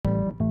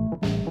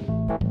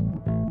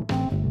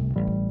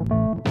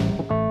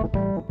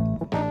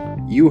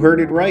You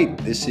heard it right.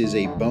 This is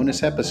a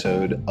bonus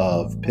episode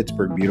of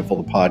Pittsburgh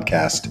Beautiful, the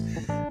podcast.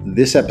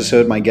 This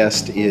episode, my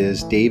guest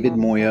is David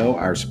Moyo,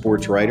 our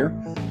sports writer.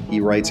 He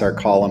writes our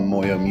column,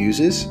 Moyo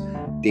Muses.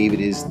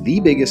 David is the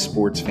biggest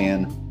sports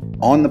fan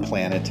on the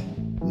planet,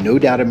 no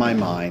doubt in my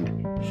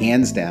mind,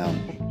 hands down.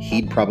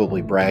 He'd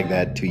probably brag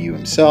that to you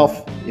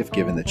himself if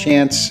given the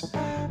chance.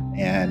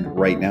 And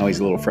right now he's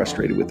a little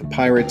frustrated with the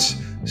Pirates.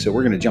 So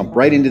we're going to jump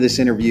right into this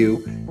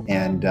interview.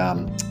 And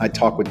I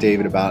talk with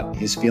David about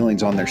his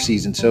feelings on their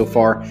season so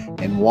far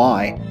and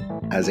why,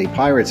 as a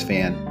Pirates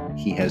fan,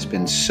 he has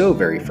been so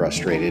very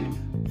frustrated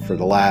for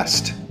the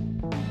last,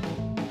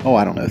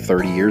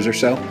 30 years or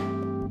so.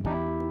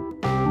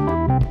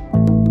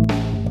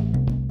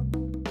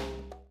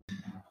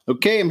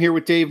 Okay, I'm here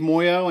with Dave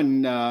Moyo,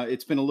 and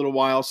it's been a little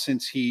while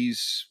since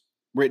he's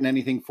written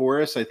anything for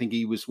us. I think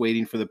he was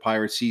waiting for the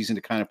Pirates season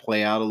to kind of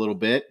play out a little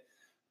bit,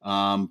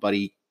 but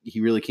he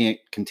really can't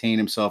contain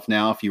himself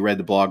now. If you read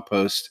the blog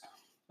post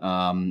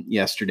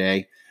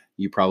yesterday,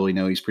 you probably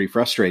know he's pretty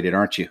frustrated,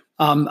 aren't you?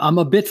 I'm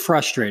a bit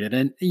frustrated,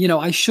 and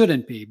I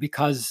shouldn't be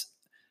because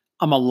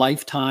I'm a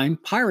lifetime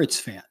Pirates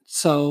fan.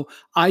 So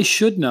I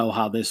should know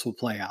how this will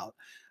play out.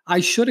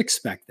 I should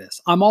expect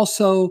this. I'm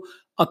also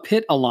a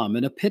Pitt alum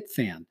and a Pitt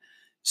fan.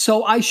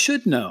 So I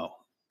should know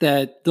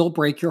that they'll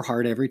break your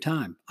heart every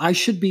time. I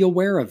should be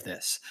aware of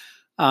this.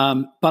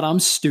 But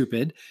I'm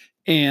stupid,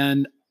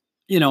 and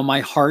my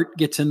heart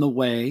gets in the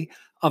way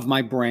of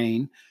my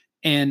brain,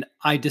 and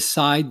I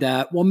decide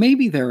that, well,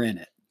 maybe they're in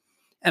it.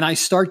 And I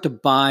start to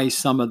buy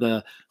some of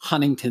the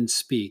Huntington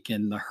speak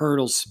and the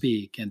Hurdle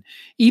speak and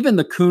even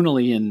the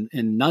Coonelly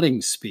and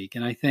Nutting speak.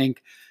 And I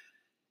think,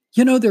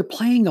 they're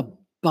playing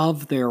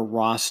above their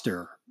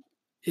roster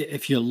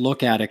if you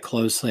look at it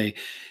closely.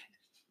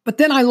 But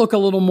then I look a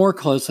little more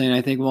closely and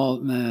I think, well,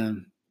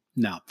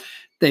 no,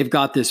 they've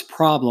got this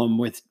problem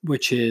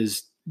which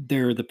is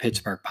they're the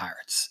Pittsburgh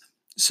Pirates.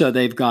 So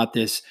they've got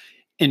this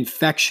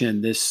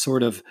infection, this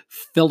sort of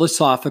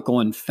philosophical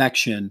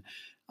infection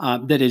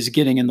that is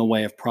getting in the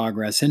way of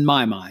progress in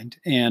my mind.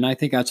 And I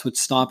think that's what's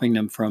stopping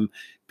them from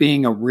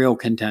being a real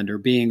contender,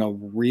 being a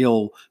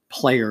real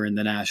player in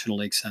the National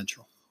League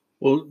Central.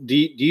 Well, do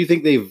you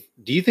think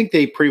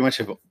they pretty much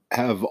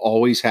have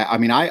always had? I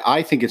mean,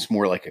 I think it's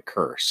more like a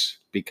curse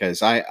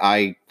because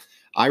I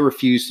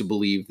refuse to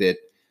believe that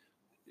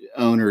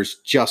owners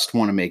just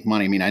want to make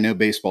money. I mean, I know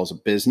baseball is a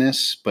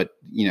business, but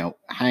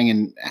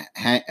having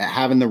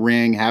the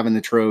ring, having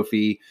the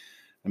trophy,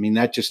 I mean,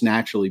 that just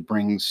naturally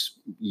brings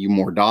you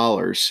more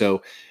dollars.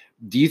 So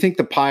do you think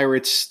the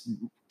Pirates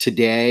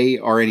today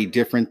are any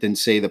different than,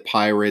 say, the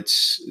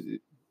Pirates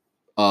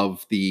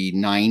of the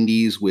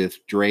 90s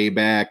with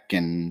Drabek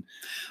and,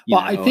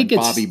 I think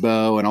and Bobby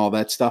Bowe and all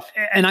that stuff?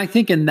 And I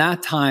think in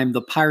that time,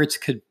 the Pirates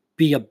could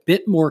be a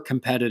bit more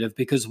competitive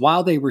because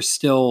while they were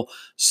still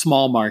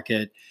small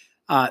market,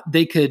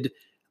 they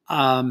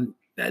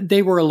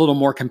were a little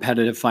more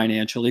competitive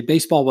financially.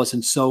 Baseball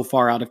wasn't so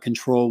far out of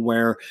control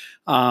where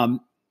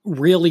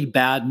really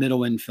bad middle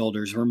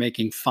infielders were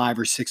making $5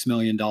 or $6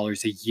 million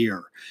a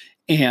year.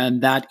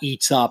 And that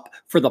eats up,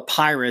 for the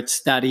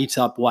Pirates,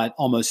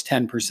 almost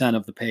 10%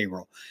 of the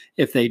payroll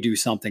if they do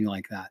something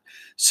like that.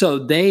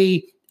 So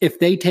if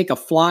they take a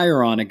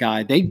flyer on a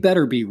guy, they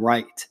better be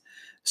right.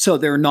 So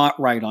they're not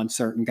right on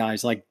certain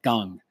guys like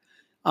Gung.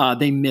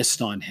 They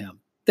missed on him.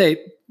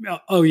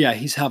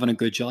 He's having a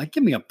good job. Like,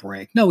 give me a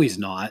break. No, he's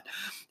not.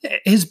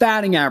 His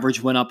batting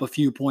average went up a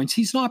few points.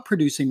 He's not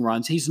producing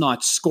runs. He's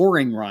not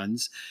scoring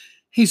runs.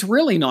 He's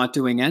really not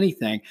doing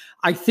anything.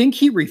 I think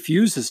he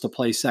refuses to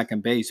play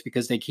second base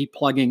because they keep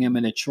plugging him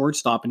in at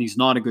shortstop, and he's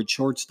not a good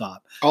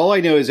shortstop. All I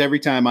know is every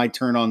time I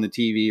turn on the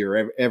TV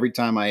or every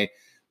time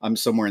I'm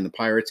somewhere in the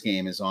Pirates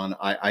game is on,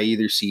 I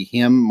either see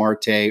him,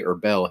 Marte, or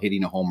Bell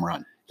hitting a home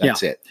run.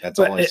 That's it. That's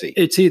all I see.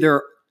 It's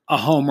either a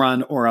home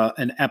run or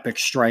an epic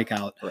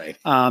strikeout. Right.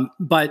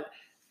 But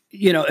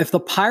if the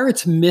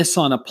Pirates miss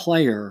on a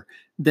player,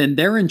 then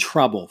they're in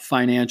trouble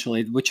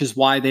financially, which is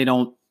why they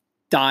don't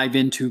dive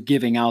into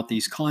giving out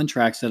these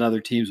contracts that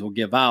other teams will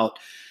give out.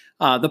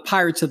 The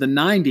Pirates of the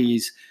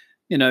 90s,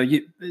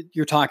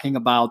 you're talking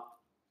about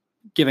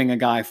giving a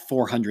guy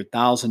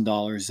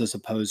 $400,000 as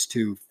opposed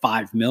to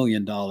 $5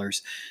 million.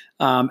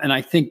 And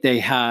I think they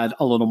had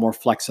a little more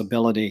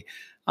flexibility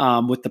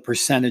with the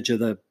percentage of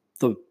the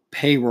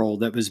payroll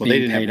that was being paid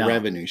out. They didn't have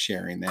revenue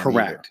sharing then.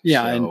 Correct. Either,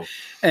 yeah. so.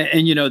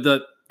 And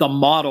the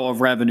model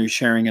of revenue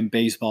sharing in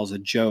baseball is a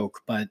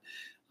joke, but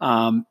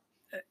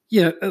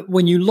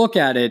when you look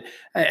at it,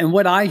 and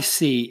what I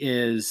see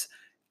is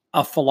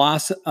a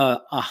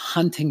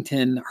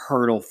Huntington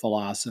Hurdle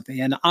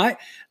philosophy. And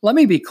let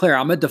me be clear,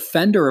 I'm a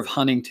defender of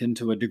Huntington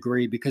to a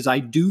degree because I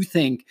do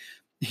think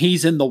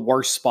he's in the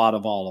worst spot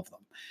of all of them.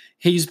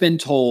 He's been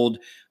told,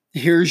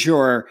 here's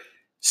your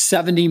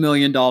 $70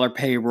 million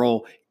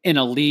payroll in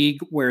a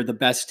league where the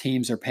best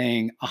teams are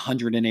paying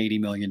 $180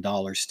 million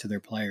to their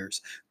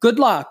players. Good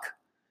luck.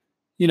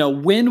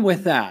 Win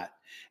with that.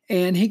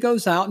 And he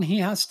goes out and he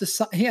has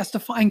to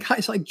find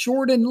guys like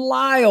Jordan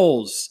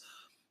Lyles.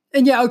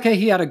 And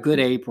he had a good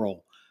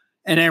April.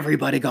 and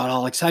everybody got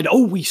all excited.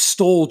 Oh, we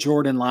stole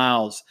Jordan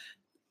Lyles.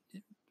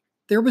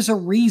 There was a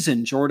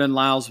reason Jordan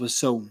Lyles was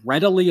so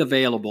readily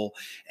available,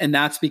 and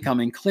that's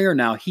becoming clear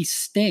now. He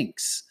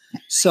stinks.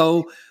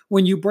 So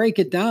when you break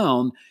it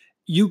down,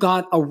 you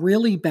got a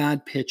really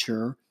bad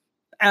pitcher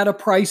at a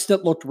price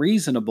that looked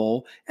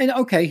reasonable. And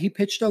okay, he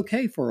pitched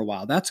okay for a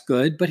while. That's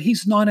good, but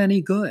he's not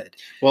any good.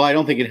 Well, I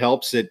don't think it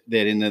helps that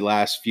in the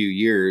last few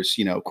years,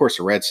 of course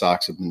the Red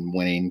Sox have been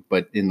winning,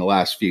 but in the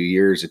last few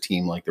years, a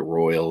team like the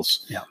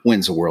Royals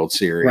wins a World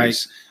Series.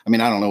 Right. I mean,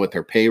 I don't know what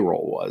their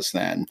payroll was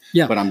then,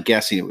 but I'm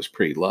guessing it was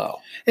pretty low.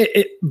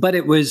 But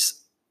it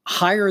was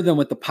higher than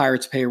what the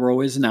Pirates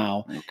payroll is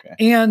now. Okay.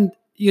 And,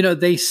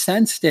 they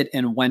sensed it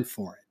and went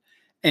for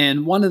it.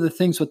 And one of the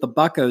things with the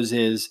Buccos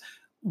is,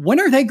 when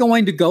are they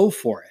going to go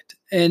for it?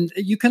 And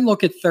you can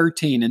look at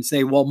 13 and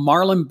say, well,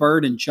 Marlon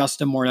Byrd and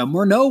Justin Morneau.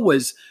 Morneau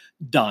was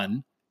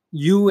done.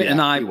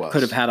 And I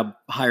could have had a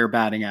higher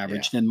batting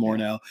average than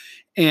Morneau.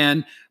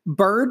 And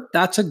Byrd,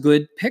 that's a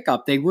good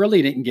pickup. They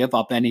really didn't give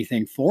up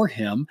anything for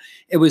him.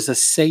 It was a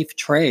safe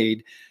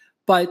trade.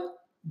 But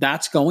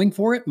that's going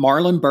for it.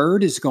 Marlon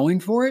Byrd is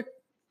going for it.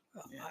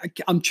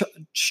 I'm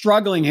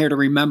struggling here to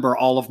remember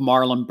all of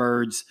Marlon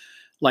Byrd's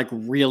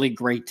really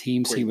great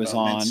teams he was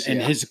on and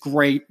his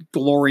great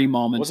glory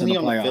moments in the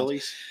playoffs. The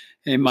Phillies?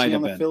 It might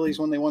have been. The Phillies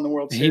when they won the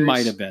World Series? He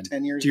might have been.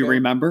 10 years Do you ago?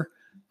 remember?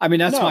 I mean,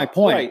 that's my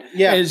point. Right.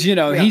 Yeah.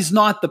 He's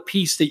not the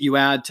piece that you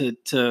add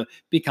to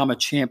become a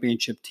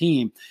championship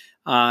team.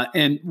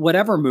 And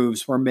whatever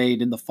moves were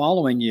made in the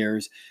following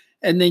years.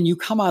 And then you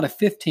come out of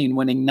 15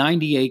 winning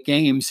 98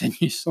 games and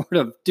you sort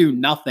of do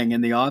nothing in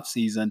the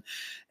offseason.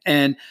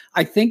 And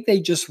I think they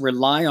just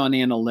rely on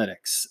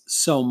analytics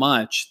so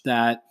much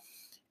that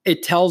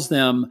it tells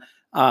them,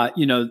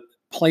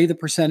 play the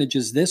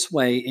percentages this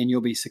way and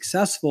you'll be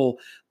successful.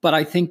 But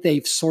I think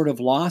they've sort of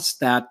lost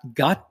that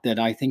gut that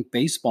I think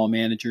baseball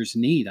managers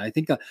need. I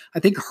think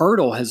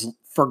Hurdle has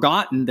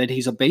forgotten that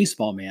he's a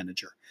baseball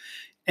manager,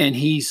 and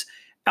he's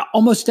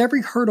almost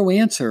every Hurdle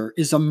answer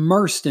is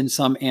immersed in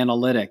some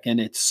analytic and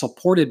it's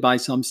supported by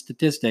some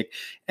statistic.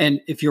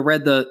 And if you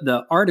read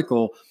the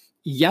article,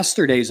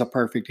 yesterday's a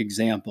perfect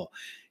example.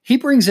 He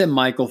brings in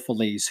Michael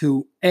Feliz,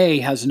 who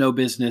has no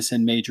business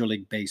in Major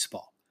League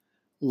Baseball,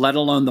 let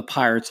alone the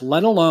Pirates,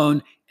 let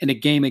alone in a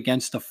game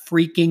against the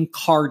freaking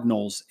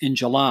Cardinals in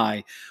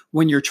July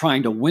when you're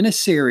trying to win a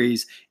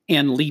series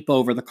and leap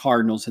over the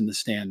Cardinals in the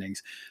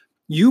standings.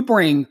 You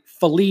bring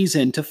Feliz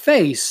in to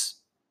face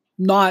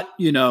not,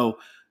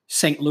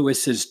 St.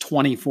 Louis's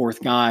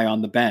 24th guy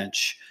on the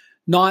bench,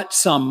 not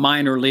some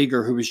minor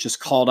leaguer who was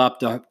just called up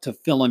to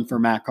fill in for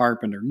Matt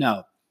Carpenter.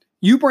 No,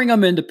 you bring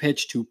him in to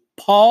pitch to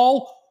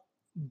Paul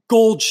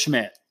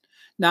Goldschmidt.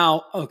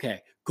 Now,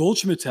 okay,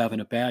 Goldschmidt's having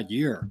a bad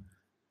year.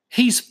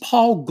 He's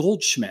Paul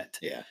Goldschmidt.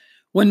 Yeah.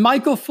 When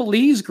Michael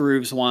Feliz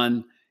grooves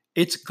one,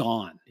 it's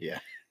gone. Yeah.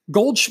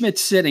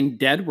 Goldschmidt's sitting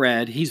dead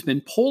red. He's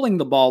been pulling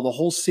the ball the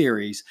whole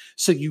series,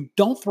 so you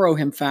don't throw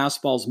him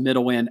fastballs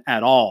middle in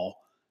at all.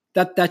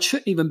 That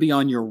shouldn't even be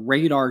on your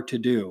radar to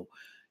do.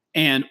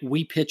 And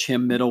we pitch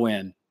him middle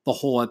in the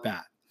whole at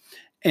bat.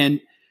 And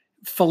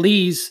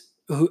Feliz,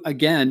 who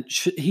again,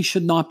 he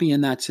should not be in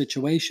that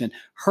situation.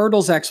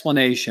 Hurdle's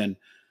explanation,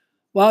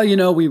 well,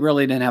 we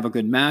really didn't have a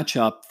good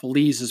matchup.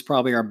 Feliz is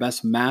probably our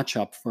best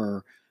matchup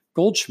for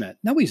Goldschmidt.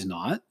 No, he's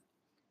not,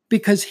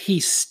 because he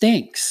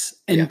stinks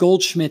and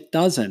Goldschmidt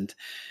doesn't.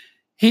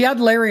 He had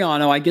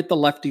Lariano. I get the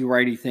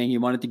lefty-righty thing. He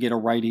wanted to get a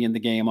righty in the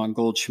game on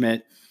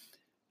Goldschmidt.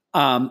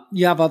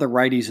 You have other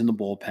righties in the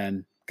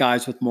bullpen,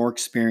 guys with more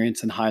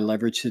experience in high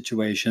leverage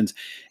situations.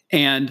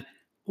 And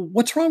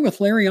what's wrong with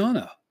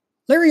Lariano?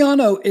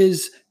 Lariano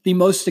is the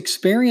most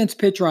experienced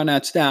pitcher on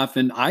that staff,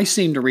 and I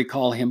seem to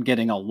recall him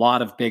getting a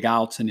lot of big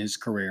outs in his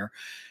career.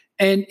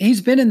 And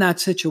he's been in that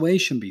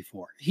situation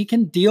before. He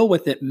can deal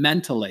with it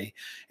mentally,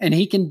 and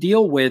he can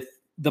deal with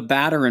the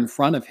batter in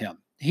front of him.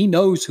 He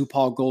knows who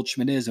Paul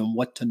Goldschmidt is and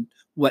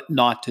what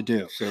not to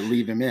do. So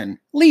leave him in.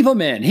 Leave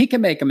him in. He can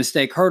make a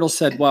mistake. Hurdle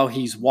said, well,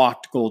 he's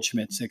walked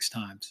Goldschmidt 6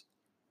 times.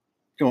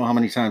 Well, how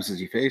many times has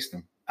he faced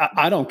him?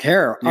 I don't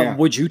care. Yeah.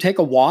 Would you take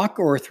a walk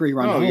or a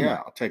 3-run homer?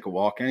 Yeah, I'll take a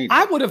walk any day.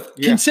 I would have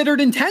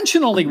considered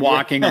intentionally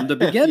walking him to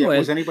begin with.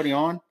 Was anybody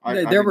on?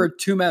 There were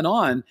 2 men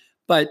on,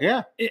 but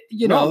no,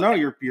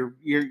 you're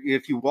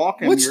if you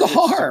walk him, what's the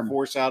harm?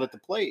 Force out at the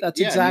plate.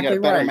 That's exactly you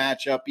got a better right.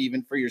 matchup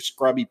even for your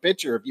scrubby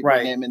pitcher if you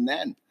bring him in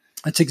then.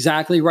 That's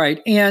exactly right.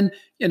 And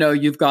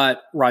you've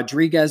got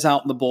Rodriguez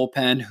out in the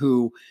bullpen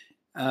who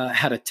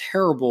had a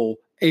terrible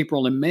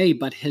April and May,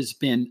 but has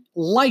been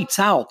lights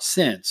out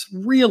since.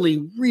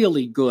 Really,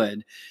 really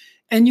good.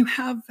 And you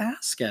have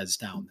Vasquez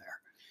down there.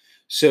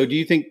 So do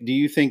you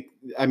think,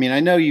 I mean, I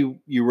know you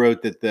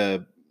wrote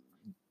that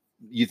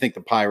you think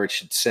the Pirates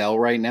should sell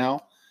right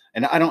now.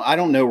 And I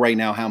don't know right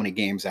now how many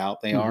games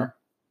out they are.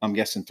 I'm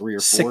guessing 3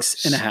 or 4.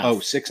 6.5. Oh,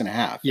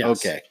 6.5. Yes.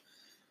 Okay.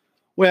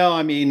 Well,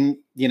 I mean,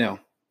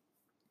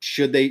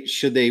 should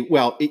they,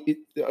 well,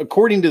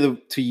 according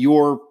to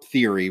your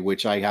theory,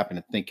 which I happen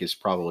to think is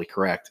probably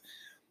correct,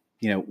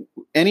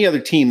 any other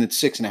team that's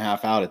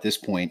 6.5 out at this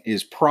point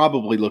is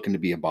probably looking to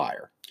be a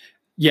buyer.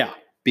 Yeah.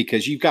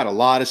 because you've got a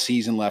lot of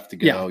season left to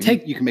go. Yeah,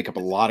 You can make up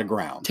a lot of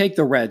ground. Take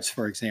the Reds,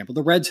 for example.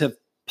 The Reds have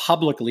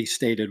publicly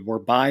stated we're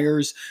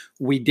buyers.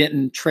 We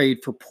didn't trade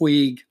for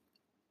Puig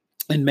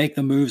and make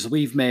the moves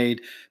we've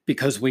made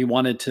because we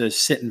wanted to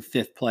sit in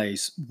fifth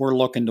place. We're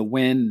looking to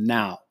win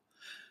now.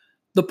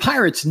 The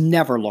Pirates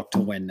never look to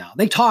win now.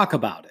 They talk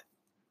about it.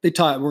 They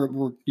talk.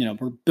 We're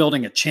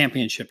building a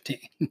championship team.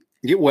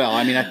 Well,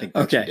 I mean, I think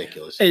that's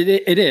ridiculous.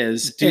 It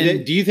is.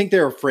 Do you think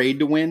they're afraid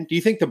to win? Do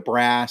you think the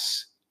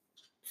brass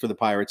for the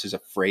Pirates is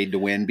afraid to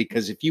win?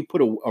 Because if you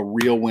put a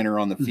real winner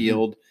on the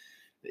field,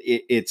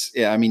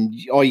 I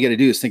mean, all you got to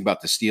do is think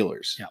about the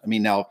Steelers. Yeah. I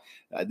mean, now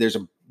there's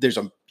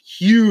a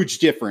huge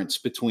difference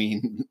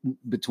between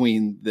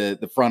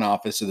the front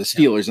office of the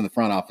Steelers and the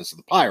front office of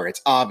the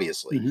Pirates,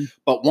 obviously. Mm-hmm.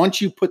 But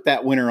once you put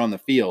that winner on the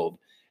field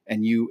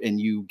and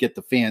you get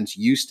the fans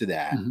used to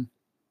that,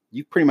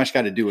 you pretty much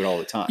got to do it all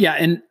the time. Yeah,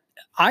 and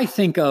I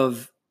think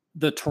of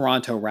the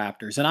Toronto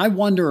Raptors, and I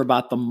wonder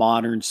about the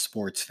modern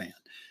sports fan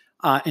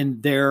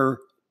and their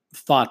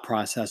thought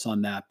process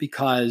on that,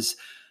 because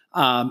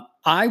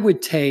I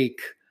would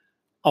take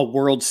a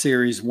World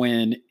Series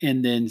win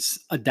and then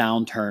a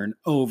downturn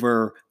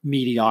over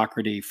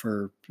mediocrity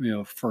for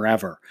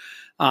forever.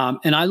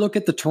 And I look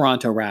at the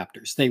Toronto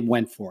Raptors. They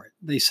went for it.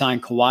 They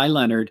signed Kawhi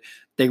Leonard.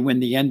 They win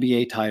the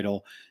NBA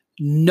title,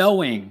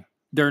 knowing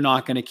they're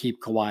not going to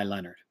keep Kawhi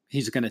Leonard.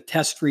 He's going to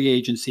test free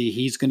agency.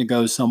 He's going to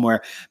go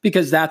somewhere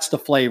because that's the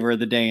flavor of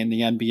the day in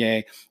the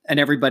NBA. And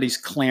everybody's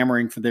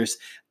clamoring for this.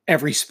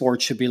 Every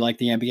sport should be like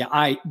the NBA.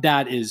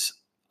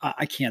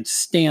 I can't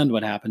stand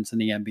what happens in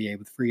the NBA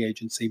with free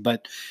agency,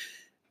 but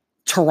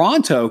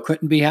Toronto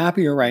couldn't be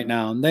happier right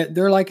now. And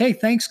they're like, hey,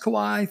 thanks,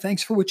 Kawhi.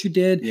 Thanks for what you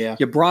did. Yeah.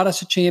 You brought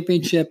us a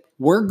championship.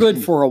 We're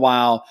good for a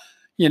while.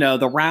 The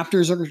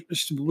Raptors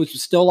we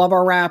still love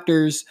our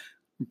Raptors.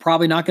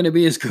 Probably not going to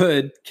be as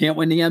good. Can't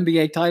win the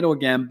NBA title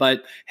again,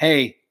 but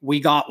hey,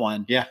 we got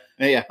one. Yeah.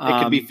 It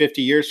could be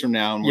 50 years from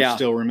now and we're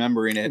still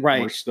remembering it. Right.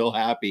 And we're still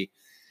happy.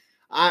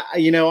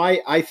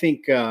 I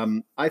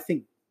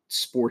think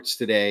sports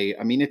today,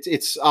 I mean,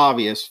 it's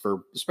obvious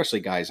for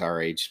especially guys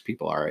our age,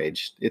 people our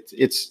age,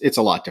 it's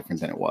a lot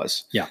different than it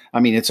was. Yeah.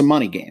 I mean, it's a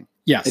money game.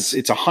 Yes.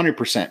 It's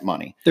 100%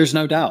 money. There's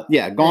no doubt.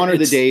 Yeah. Gone are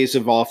the days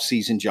of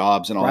off-season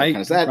jobs and all that kind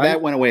of stuff.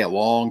 That went away a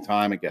long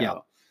time ago. Yeah.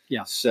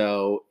 Yeah.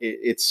 So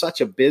it's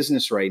such a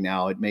business right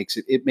now. It makes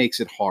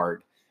it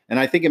hard. And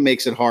I think it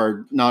makes it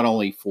hard not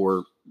only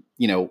for,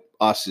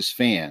 us as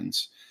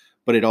fans,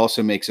 but it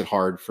also makes it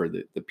hard for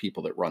the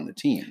people that run the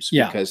teams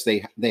because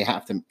they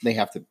have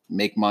to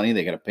make money.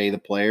 They got to pay the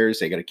players.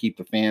 They got to keep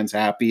the fans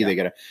happy. Yeah. They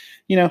got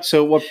to,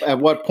 so at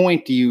what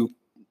point do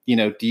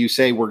you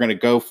say we're going to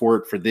go for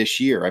it for this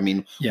year? I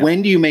mean,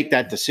 when do you make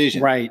that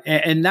decision? Right.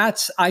 And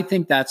I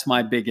think that's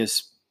my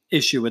biggest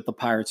issue with the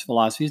Pirates'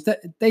 philosophy is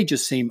that they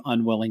just seem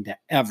unwilling to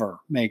ever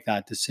make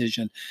that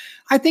decision.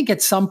 I think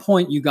at some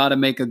point you got to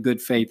make a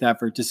good faith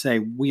effort to say,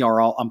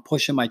 I'm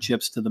pushing my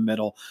chips to the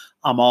middle.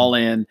 I'm all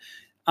in.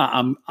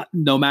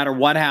 No matter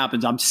what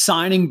happens, I'm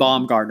signing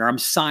Baumgartner, I'm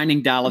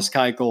signing Dallas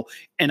Keuchel,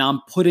 and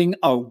I'm putting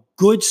a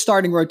good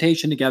starting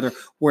rotation together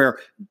where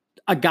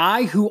a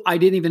guy who I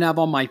didn't even have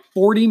on my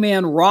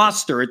 40-man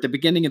roster at the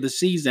beginning of the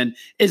season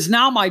is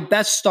now my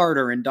best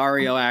starter in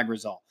Dario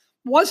Agrizal.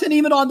 Wasn't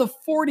even on the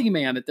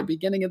 40-man at the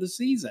beginning of the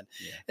season.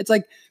 Yeah. It's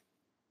like,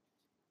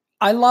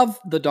 I love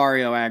the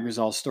Dario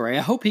Agrizal story.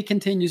 I hope he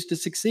continues to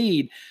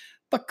succeed.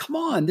 But come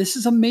on, this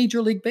is a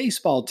Major League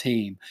Baseball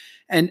team.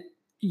 And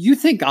you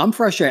think I'm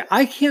frustrated.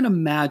 I can't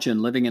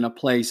imagine living in a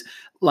place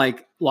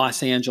like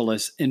Los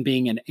Angeles and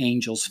being an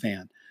Angels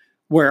fan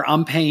where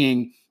I'm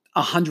paying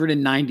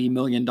 $190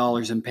 million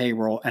in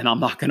payroll and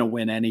I'm not going to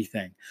win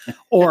anything.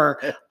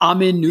 Or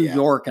I'm in New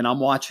York and I'm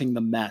watching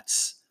the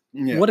Mets.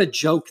 Yeah. What a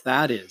joke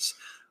that is.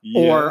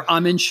 Yeah. Or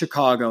I'm in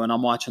Chicago and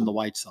I'm watching the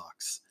White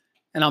Sox.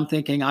 And I'm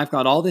thinking, I've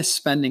got all this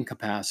spending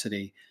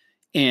capacity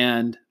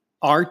and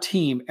our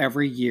team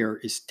every year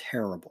is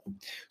terrible.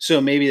 So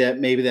maybe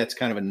that's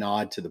kind of a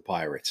nod to the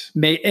Pirates.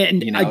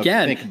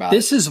 Again,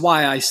 this is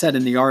why I said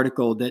in the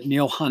article that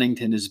Neil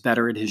Huntington is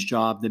better at his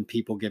job than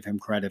people give him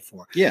credit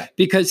for. Yeah.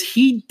 Because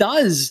he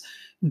does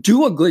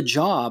do a good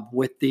job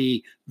with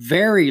the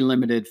very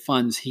limited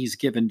funds he's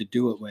given to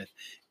do it with.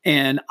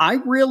 And I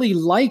really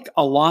like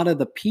a lot of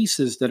the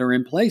pieces that are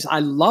in place. I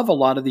love a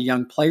lot of the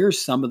young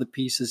players, some of the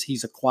pieces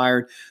he's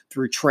acquired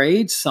through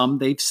trades, some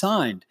they've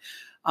signed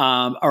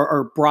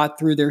or brought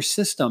through their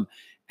system.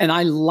 And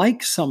I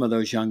like some of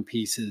those young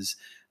pieces.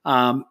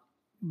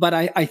 But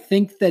I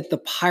think that the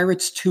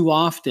Pirates too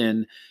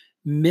often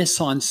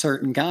miss on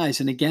certain guys.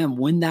 And again,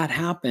 when that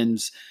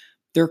happens,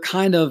 they're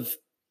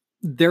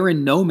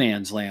in no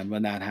man's land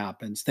when that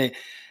happens.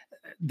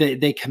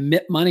 They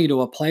commit money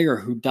to a player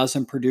who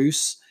doesn't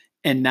produce,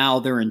 and now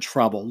they're in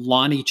trouble.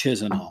 Lonnie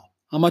Chisenhall.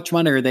 How much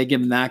money are they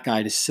giving that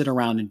guy to sit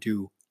around and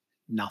do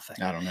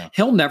nothing? I don't know.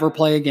 He'll never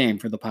play a game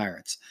for the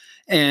Pirates.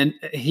 And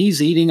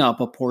he's eating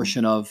up a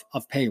portion of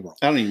payroll.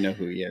 I don't even know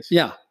who he is.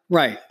 Yeah,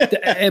 right.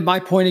 And my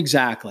point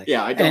exactly.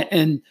 Yeah, I don't.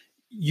 And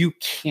you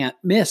can't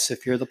miss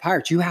if you're the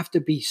Pirates. You have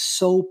to be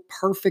so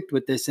perfect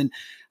with this. And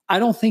I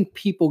don't think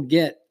people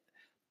get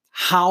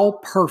how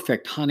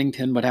perfect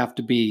Huntington would have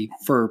to be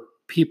for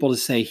people to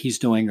say he's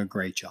doing a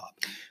great job.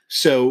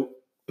 So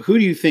who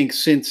do you think,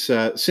 since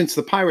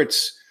the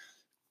Pirates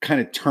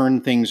kind of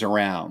turned things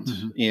around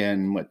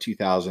in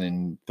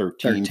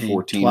 2013,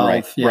 14, 12,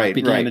 right? Yeah, right,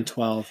 began right. in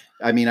 12.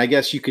 I mean, I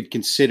guess you could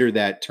consider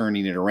that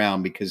turning it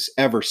around, because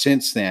ever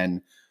since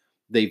then,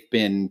 they've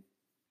been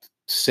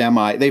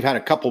they've had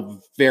a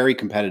couple very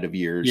competitive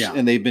years,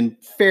 and they've been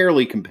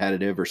fairly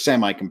competitive or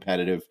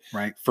semi-competitive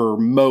for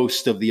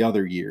most of the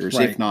other years,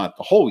 if not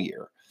the whole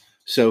year.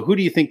 So who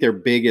do you think their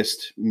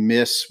biggest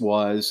miss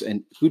was,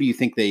 and who do you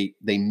think they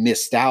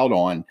missed out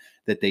on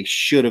that they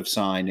should have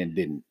signed and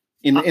didn't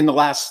in the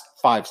last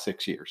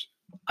 5-6 years?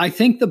 I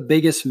think the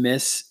biggest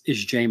miss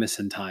is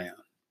Jameson Taillon.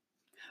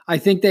 I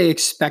think they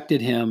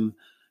expected him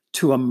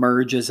to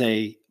emerge as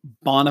a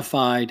bona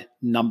fide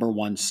number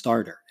one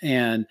starter.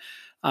 And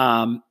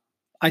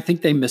I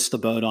think they missed the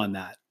boat on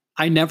that.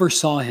 I never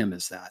saw him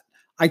as that.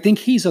 I think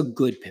he's a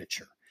good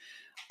pitcher.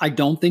 I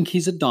don't think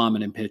he's a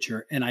dominant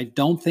pitcher, and I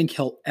don't think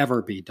he'll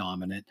ever be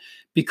dominant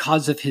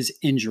because of his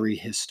injury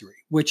history,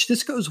 which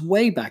this goes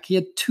way back. He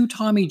had 2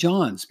 Tommy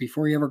Johns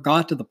before he ever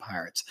got to the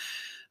Pirates.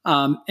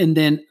 And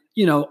then,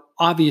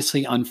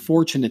 obviously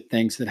unfortunate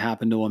things that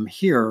happened to him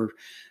here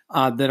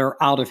that are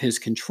out of his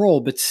control,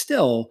 but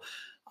still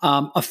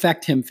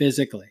affect him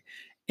physically.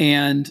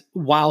 And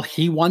while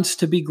he wants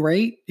to be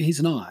great,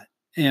 he's not.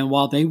 And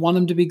while they want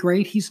him to be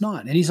great, he's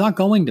not. And he's not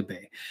going to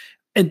be.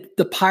 And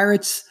the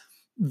Pirates,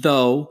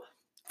 though,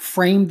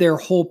 framed their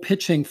whole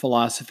pitching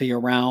philosophy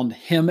around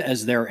him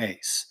as their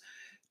ace.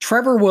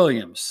 Trevor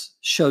Williams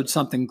showed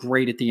something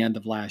great at the end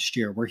of last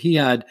year, where he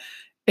had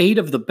 8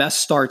 of the best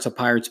starts a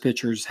Pirates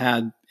pitchers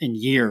had in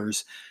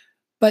years.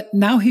 But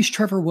now he's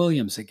Trevor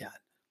Williams again.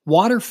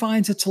 Water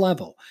finds its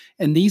level.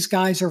 And these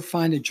guys are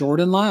finding.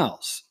 Jordan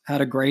Lyles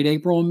had a great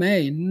April and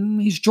May.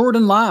 And he's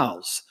Jordan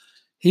Lyles.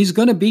 He's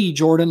going to be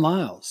Jordan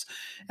Lyles.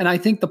 And I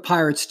think the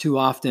Pirates too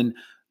often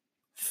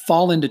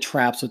fall into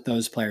traps with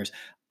those players.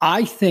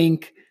 I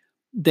think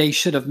they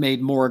should have made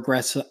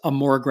a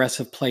more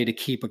aggressive play to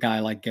keep a guy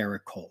like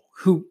Garrett Cole,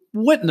 who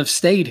wouldn't have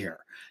stayed here.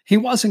 He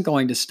wasn't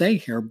going to stay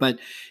here, but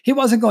he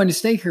wasn't going to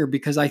stay here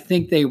because I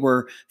think they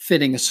were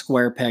fitting a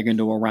square peg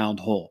into a round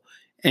hole,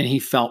 and he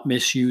felt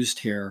misused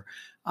here.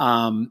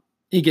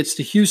 He gets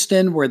to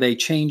Houston, where they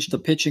changed the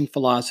pitching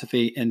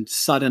philosophy, and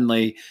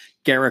suddenly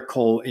Garrett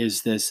Cole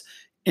is this,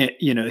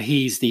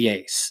 he's the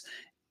ace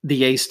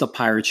the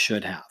Pirates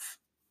should have.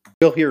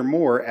 We'll hear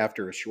more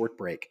after a short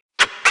break.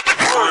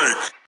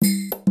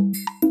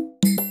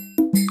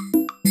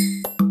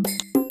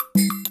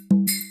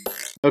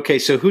 Okay,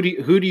 so who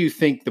do you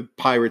think the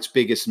Pirates'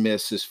 biggest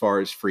miss as far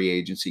as free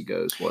agency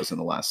goes was in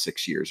the last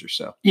 6 years or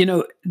so?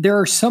 There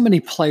are so many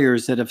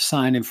players that have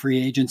signed in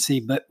free agency,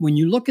 but when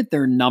you look at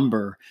their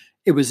number,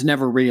 it was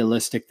never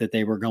realistic that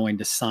they were going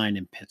to sign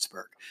in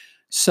Pittsburgh.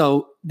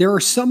 So there are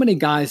so many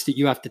guys that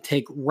you have to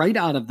take right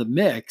out of the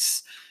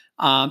mix.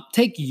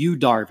 Take Yu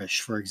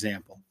Darvish, for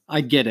example. I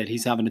get it.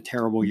 He's having a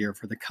terrible year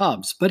for the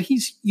Cubs, but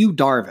he's Yu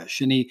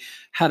Darvish, and he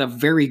had a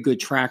very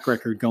good track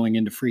record going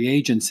into free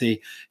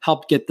agency,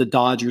 helped get the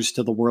Dodgers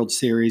to the World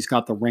Series,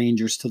 got the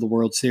Rangers to the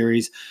World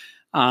Series.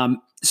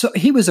 So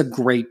he was a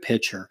great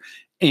pitcher,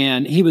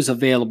 and he was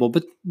available,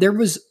 but there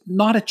was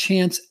not a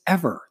chance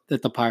ever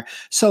that the Pirates.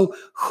 So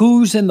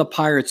who's in the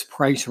Pirates'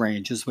 price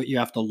range is what you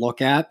have to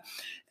look at.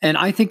 And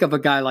I think of a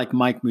guy like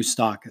Mike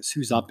Moustakas,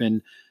 who's up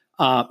in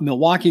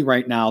Milwaukee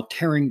right now,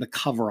 tearing the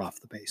cover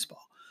off the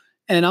baseball.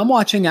 And I'm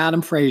watching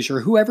Adam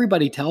Frazier, who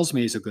everybody tells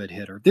me is a good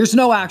hitter. There's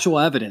no actual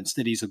evidence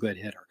that he's a good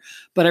hitter,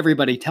 but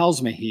everybody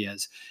tells me he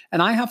is. And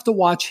I have to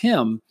watch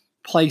him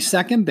play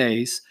second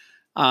base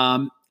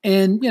and,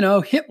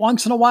 hit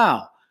once in a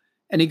while.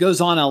 And he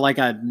goes on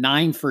a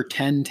 9 for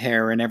 10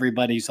 tear, and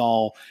everybody's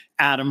all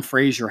Adam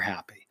Frazier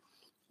happy.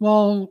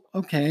 Well,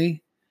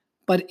 okay,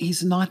 but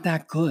he's not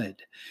that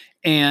good.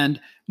 And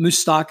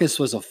Moustakas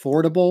was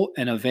affordable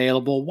and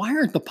available. Why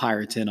aren't the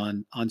Pirates in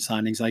on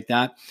signings like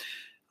that?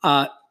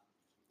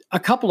 A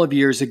couple of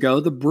years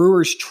ago, the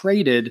Brewers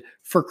traded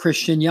for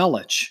Christian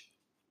Yelich.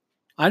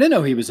 I didn't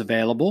know he was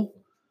available.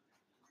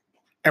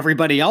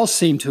 Everybody else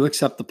seemed to,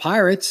 except the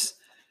Pirates.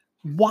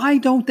 Why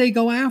don't they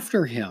go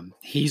after him?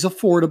 He's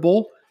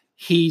affordable.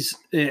 He's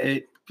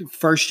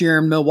first year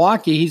in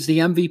Milwaukee. He's the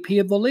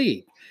MVP of the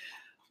league.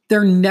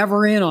 They're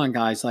never in on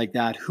guys like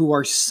that who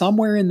are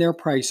somewhere in their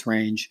price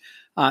range,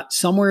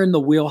 somewhere in the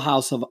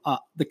wheelhouse of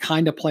the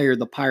kind of player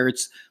the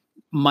Pirates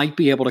might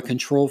be able to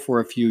control for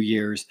a few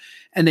years.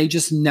 And they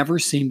just never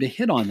seem to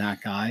hit on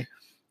that guy.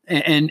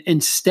 And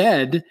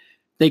instead,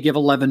 they give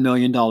 $11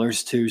 million to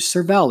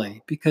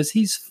Cervelli because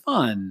he's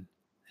fun.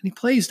 And he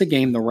plays the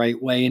game the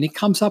right way. And he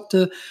comes up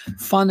to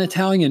fun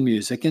Italian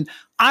music. And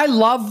I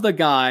love the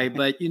guy,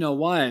 but you know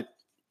what?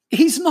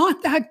 He's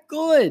not that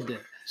good.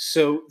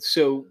 So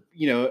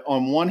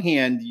on one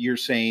hand, you're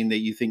saying that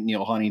you think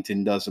Neil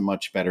Huntington does a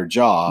much better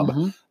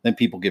job than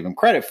people give him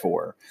credit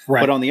for.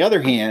 Right. But on the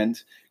other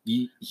hand,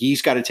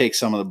 he's got to take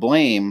some of the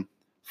blame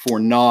for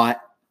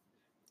not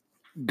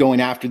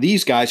going after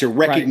these guys or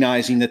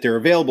recognizing that they're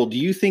available. Do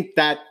you think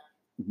that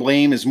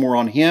blame is more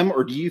on him,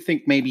 or do you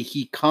think maybe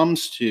he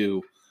comes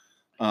to,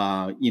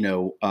 in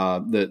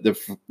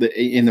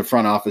the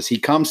front office, he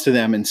comes to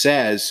them and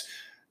says,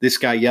 this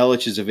guy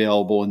Yelich is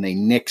available, and they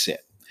nix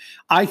it?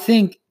 I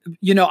think,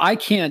 I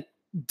can't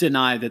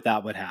deny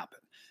that would happen.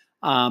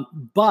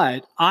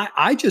 But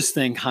I just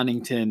think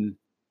Huntington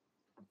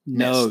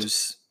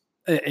knows,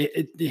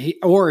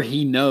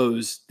 he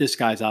knows this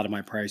guy's out of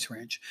my price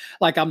range.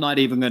 Like, I'm not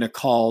even going to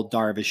call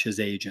Darvish his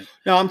agent.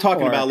 No, I'm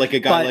talking about like a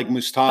guy like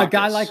Moustakas. A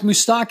guy like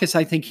Moustakas,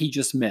 I think he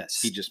just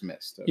missed.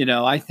 Okay.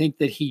 I think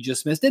that he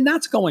just missed. And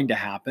that's going to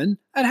happen.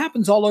 That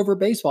happens all over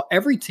baseball.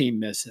 Every team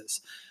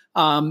misses.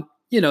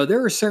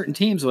 There are certain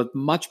teams with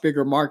much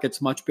bigger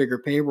markets, much bigger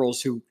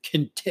payrolls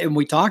and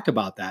we talked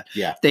about that.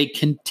 Yeah. They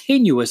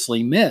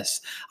continuously miss.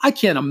 I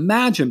can't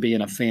imagine being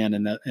a fan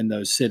in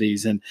those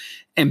cities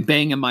and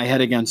banging my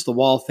head against the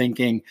wall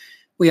thinking,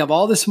 we have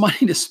all this money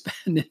to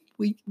spend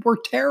and we're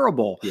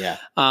terrible. Yeah.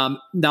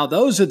 Now,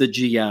 those are the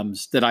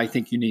GMs that I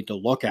think you need to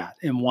look at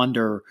and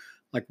wonder,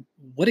 like,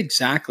 what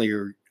exactly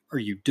are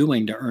you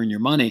doing to earn your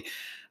money?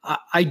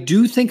 I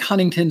do think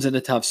Huntington's in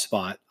a tough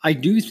spot. I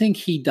do think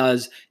he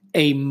does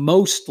a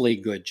mostly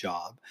good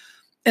job.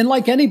 And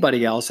like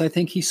anybody else, I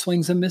think he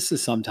swings and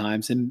misses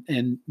sometimes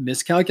and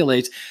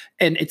miscalculates.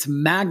 And it's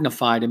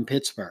magnified in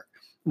Pittsburgh.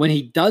 When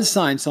he does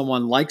sign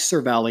someone like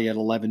Cervelli at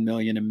 $11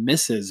 million and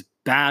misses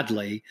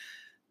badly,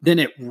 then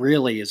it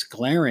really is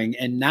glaring.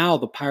 And now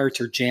the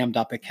Pirates are jammed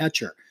up at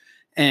catcher.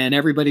 And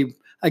everybody,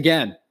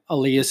 again,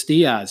 Elias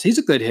Diaz, he's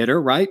a good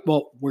hitter, right?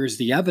 Well, where's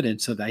the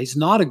evidence of that? He's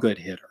not a good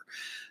hitter.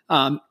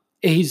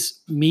 He's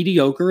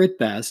mediocre at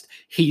best.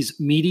 He's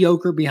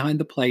mediocre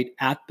behind the plate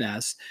at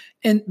best.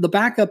 And the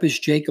backup is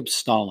Jacob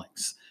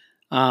Stallings.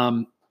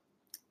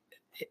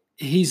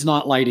 He's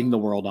not lighting the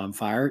world on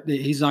fire.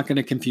 He's not going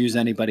to confuse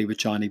anybody with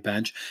Johnny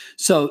Bench.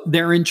 So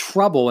they're in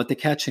trouble at the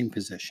catching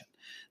position.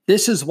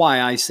 This is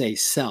why I say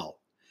sell.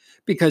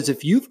 Because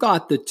if you've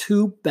got the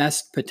two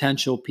best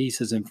potential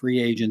pieces in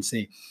free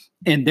agency,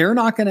 and they're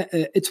not going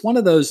to, it's one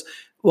of those,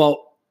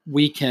 well,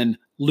 we can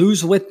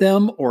lose with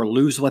them or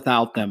lose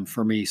without them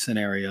for me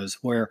scenarios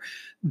where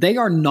they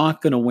are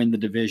not going to win the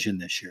division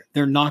this year.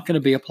 They're not going to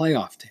be a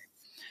playoff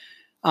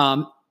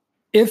team.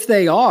 If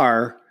they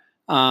are,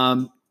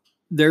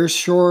 they're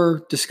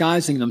sure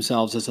disguising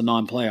themselves as a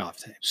non-playoff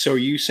team. So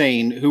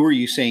who are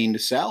you saying to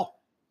sell?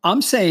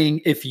 I'm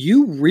saying if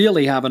you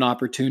really have an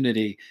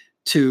opportunity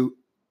to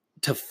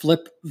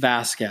flip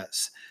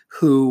Vasquez,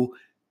 who,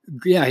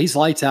 he's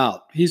lights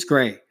out. He's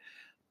great.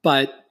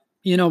 But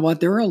you know what?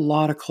 There are a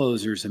lot of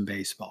closers in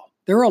baseball.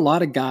 There are a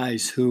lot of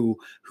guys who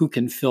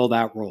can fill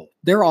that role.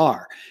 There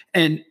are.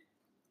 And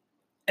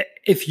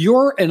if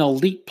you're an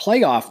elite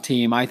playoff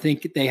team, I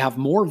think they have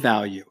more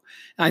value.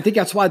 And I think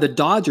that's why the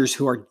Dodgers,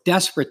 who are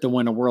desperate to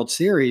win a World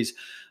Series,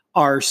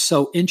 are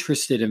so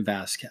interested in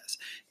Vasquez.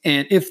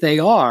 And if they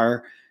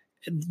are,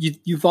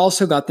 you've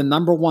also got the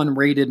number one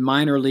rated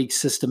minor league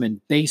system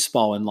in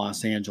baseball in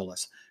Los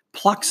Angeles.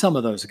 Pluck some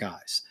of those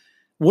guys.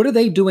 What are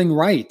they doing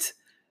right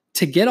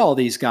to get all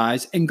these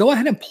guys, and go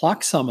ahead and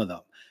pluck some of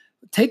them?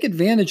 Take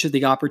advantage of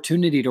the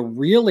opportunity to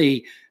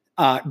really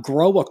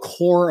grow a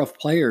core of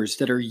players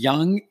that are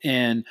young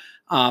and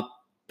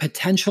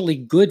potentially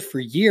good for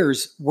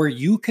years, where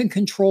you can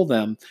control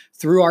them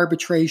through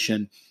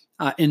arbitration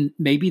in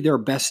maybe their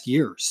best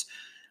years.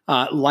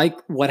 Like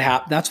what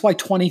happened. That's why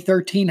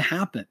 2013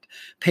 happened.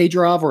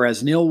 Pedro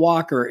Alvarez, Neil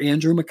Walker,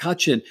 Andrew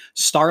McCutchen,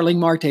 Starling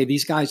Marte,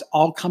 these guys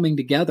all coming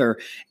together.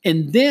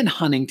 And then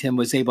Huntington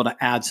was able to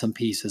add some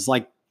pieces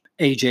like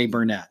AJ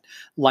Burnett,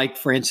 like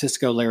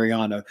Francisco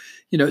Liriano,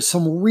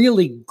 some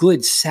really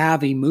good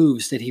savvy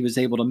moves that he was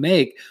able to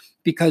make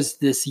because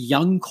this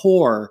young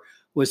core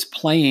was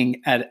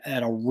playing at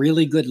a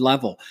really good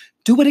level.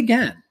 Do it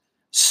again.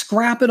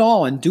 Scrap it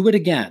all and do it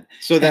again.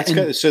 So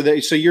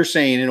so you're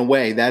saying in a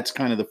way that's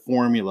kind of the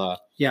formula,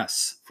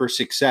 yes, for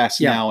success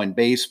now in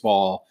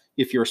baseball.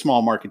 If you're a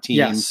small market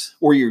team,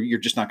 or you're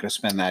just not going to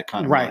spend that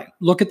kind of money.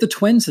 Look at the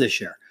Twins this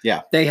year.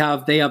 Yeah, they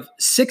have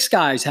 6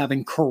 guys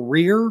having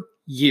career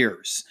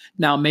years.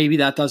 Now maybe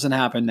that doesn't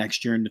happen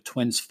next year and the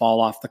Twins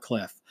fall off the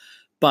cliff,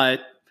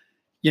 but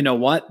you know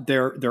what?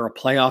 They're a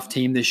playoff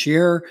team this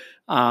year.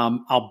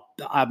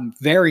 I'm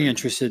very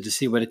interested to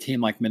see what a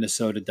team like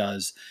Minnesota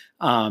does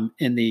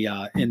in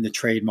the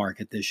trade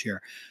market this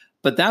year.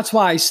 But that's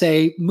why I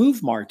say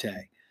move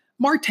Marte.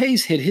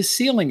 Marte's hit his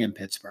ceiling in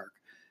Pittsburgh.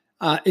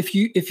 If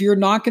you're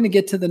not going to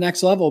get to the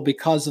next level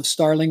because of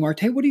Starling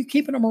Marte, what are you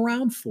keeping him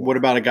around for? What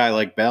about a guy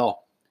like Bell?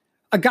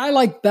 A guy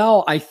like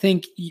Bell, I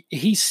think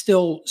they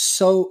still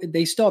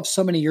have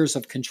so many years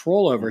of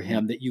control over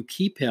him that you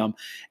keep him.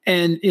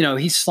 And,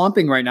 he's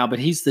slumping right now, but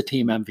he's the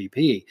team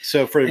MVP.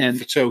 So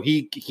so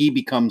he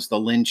becomes the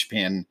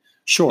linchpin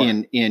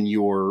in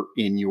your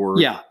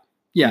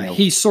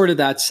he's sort of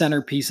that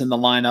centerpiece in the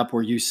lineup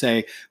where you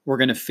say, we're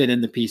going to fit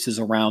in the pieces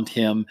around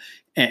him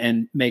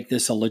and make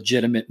this a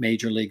legitimate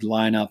major league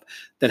lineup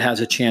that has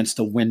a chance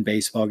to win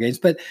baseball games.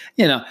 But,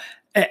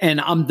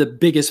 and I'm the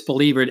biggest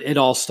believer. It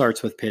all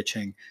starts with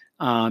pitching.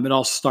 It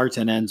all starts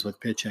and ends with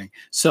pitching.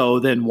 So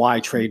then why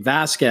trade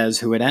Vasquez,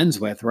 who it ends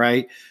with,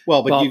 right?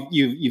 Well, but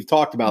you've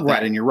talked about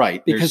that, and you're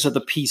right. Because of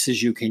the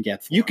pieces you can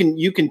get for you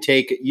can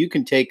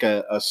take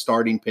a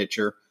starting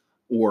pitcher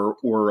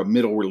or a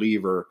middle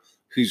reliever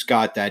who's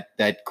got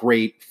that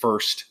great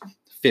first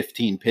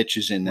 15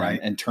 pitches in them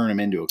and turn them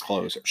into a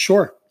closer.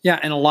 Sure. Yeah.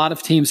 And a lot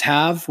of teams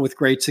have with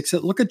great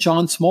success. Look at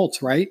John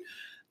Smoltz, right?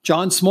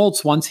 John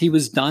Smoltz, once he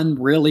was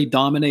done really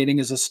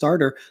dominating as a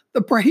starter, the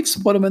Braves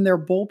put him in their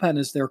bullpen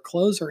as their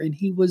closer, and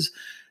he was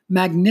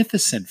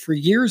magnificent for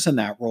years in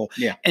that role.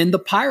 Yeah. And the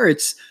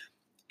Pirates,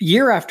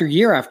 year after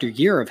year after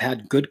year, have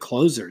had good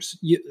closers.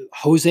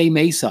 Jose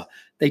Mesa,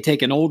 they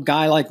take an old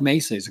guy like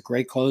Mesa, he's a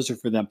great closer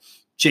for them.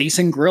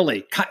 Jason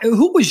Grilli.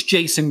 Who was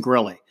Jason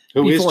Grilli?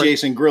 Who is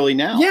Jason Grilli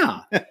now?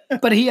 Yeah.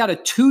 But he had a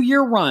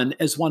 2-year run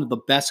as one of the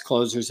best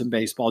closers in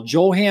baseball.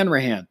 Joe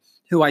Hanrahan,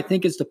 who I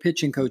think is the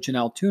pitching coach in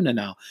Altoona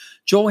now.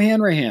 Joe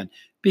Hanrahan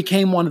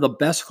became one of the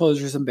best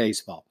closers in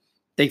baseball.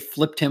 They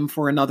flipped him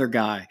for another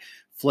guy.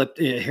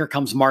 Here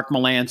comes Mark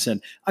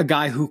Melancon, a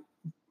guy who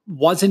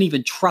wasn't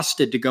even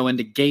trusted to go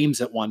into games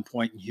at one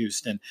point in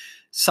Houston,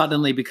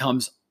 suddenly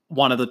becomes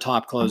one of the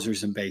top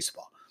closers in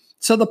baseball.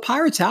 So the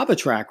Pirates have a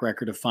track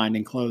record of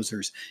finding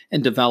closers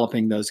and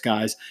developing those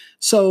guys.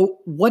 So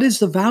what is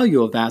the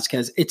value of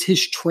Vasquez? It's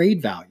his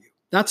trade value.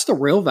 That's the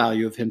real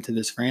value of him to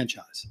this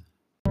franchise.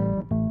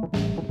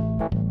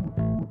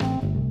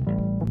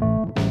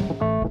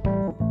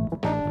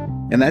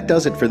 And that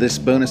does it for this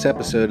bonus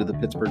episode of the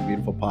Pittsburgh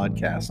Beautiful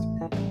podcast.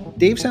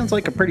 Dave sounds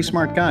like a pretty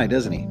smart guy,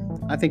 doesn't he?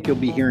 I think you'll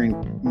be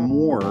hearing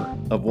more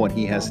of what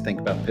he has to think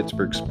about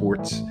Pittsburgh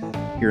sports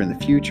here in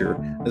the future.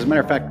 As a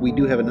matter of fact, we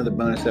do have another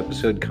bonus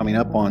episode coming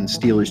up on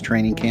Steelers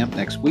training camp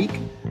next week.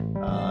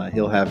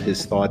 He'll have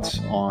his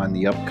thoughts on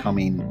the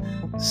upcoming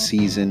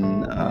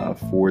season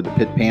for the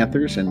Pitt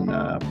Panthers and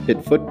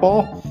Pitt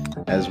football,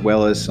 as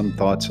well as some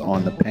thoughts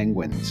on the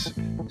Penguins.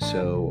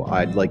 So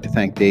I'd like to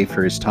thank Dave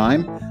for his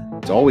time.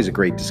 It's always a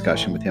great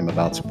discussion with him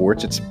about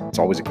sports. It's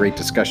always a great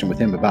discussion with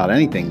him about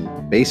anything,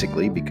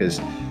 basically,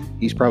 because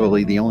he's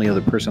probably the only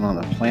other person on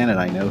the planet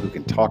I know who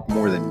can talk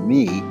more than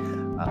me,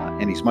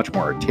 and he's much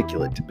more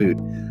articulate to boot.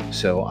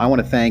 So I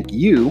want to thank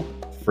you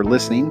for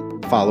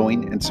listening,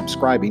 following, and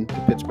subscribing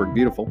to Pittsburgh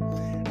Beautiful.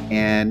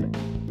 And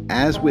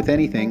as with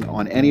anything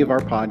on any of our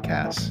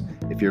podcasts,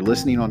 if you're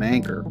listening on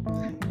Anchor,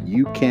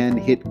 you can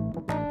hit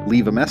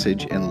leave a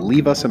message and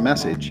leave us a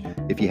message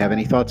if you have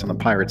any thoughts on the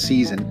Pirates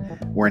season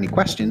or any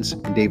questions,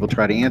 and Dave will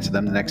try to answer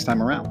them the next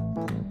time around.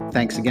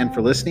 Thanks again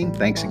for listening.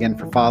 Thanks again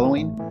for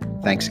following.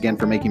 Thanks again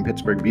for making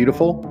Pittsburgh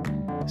beautiful.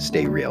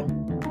 Stay real.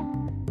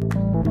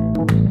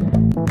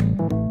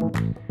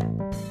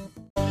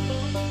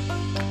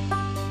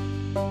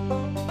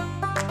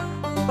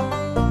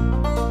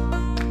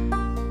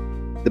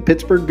 The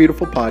Pittsburgh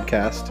Beautiful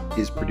podcast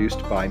is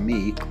produced by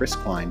me, Chris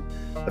Klein,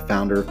 the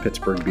founder of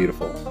Pittsburgh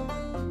Beautiful.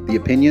 The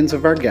opinions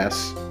of our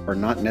guests are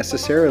not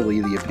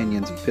necessarily the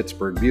opinions of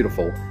Pittsburgh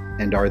Beautiful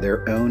and are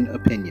their own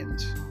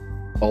opinions.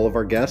 All of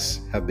our guests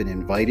have been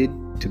invited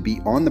to be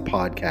on the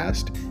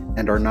podcast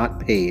and are not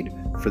paid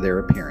for their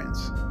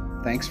appearance.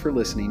 Thanks for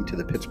listening to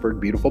the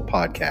Pittsburgh Beautiful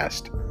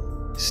podcast.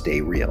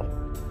 Stay real.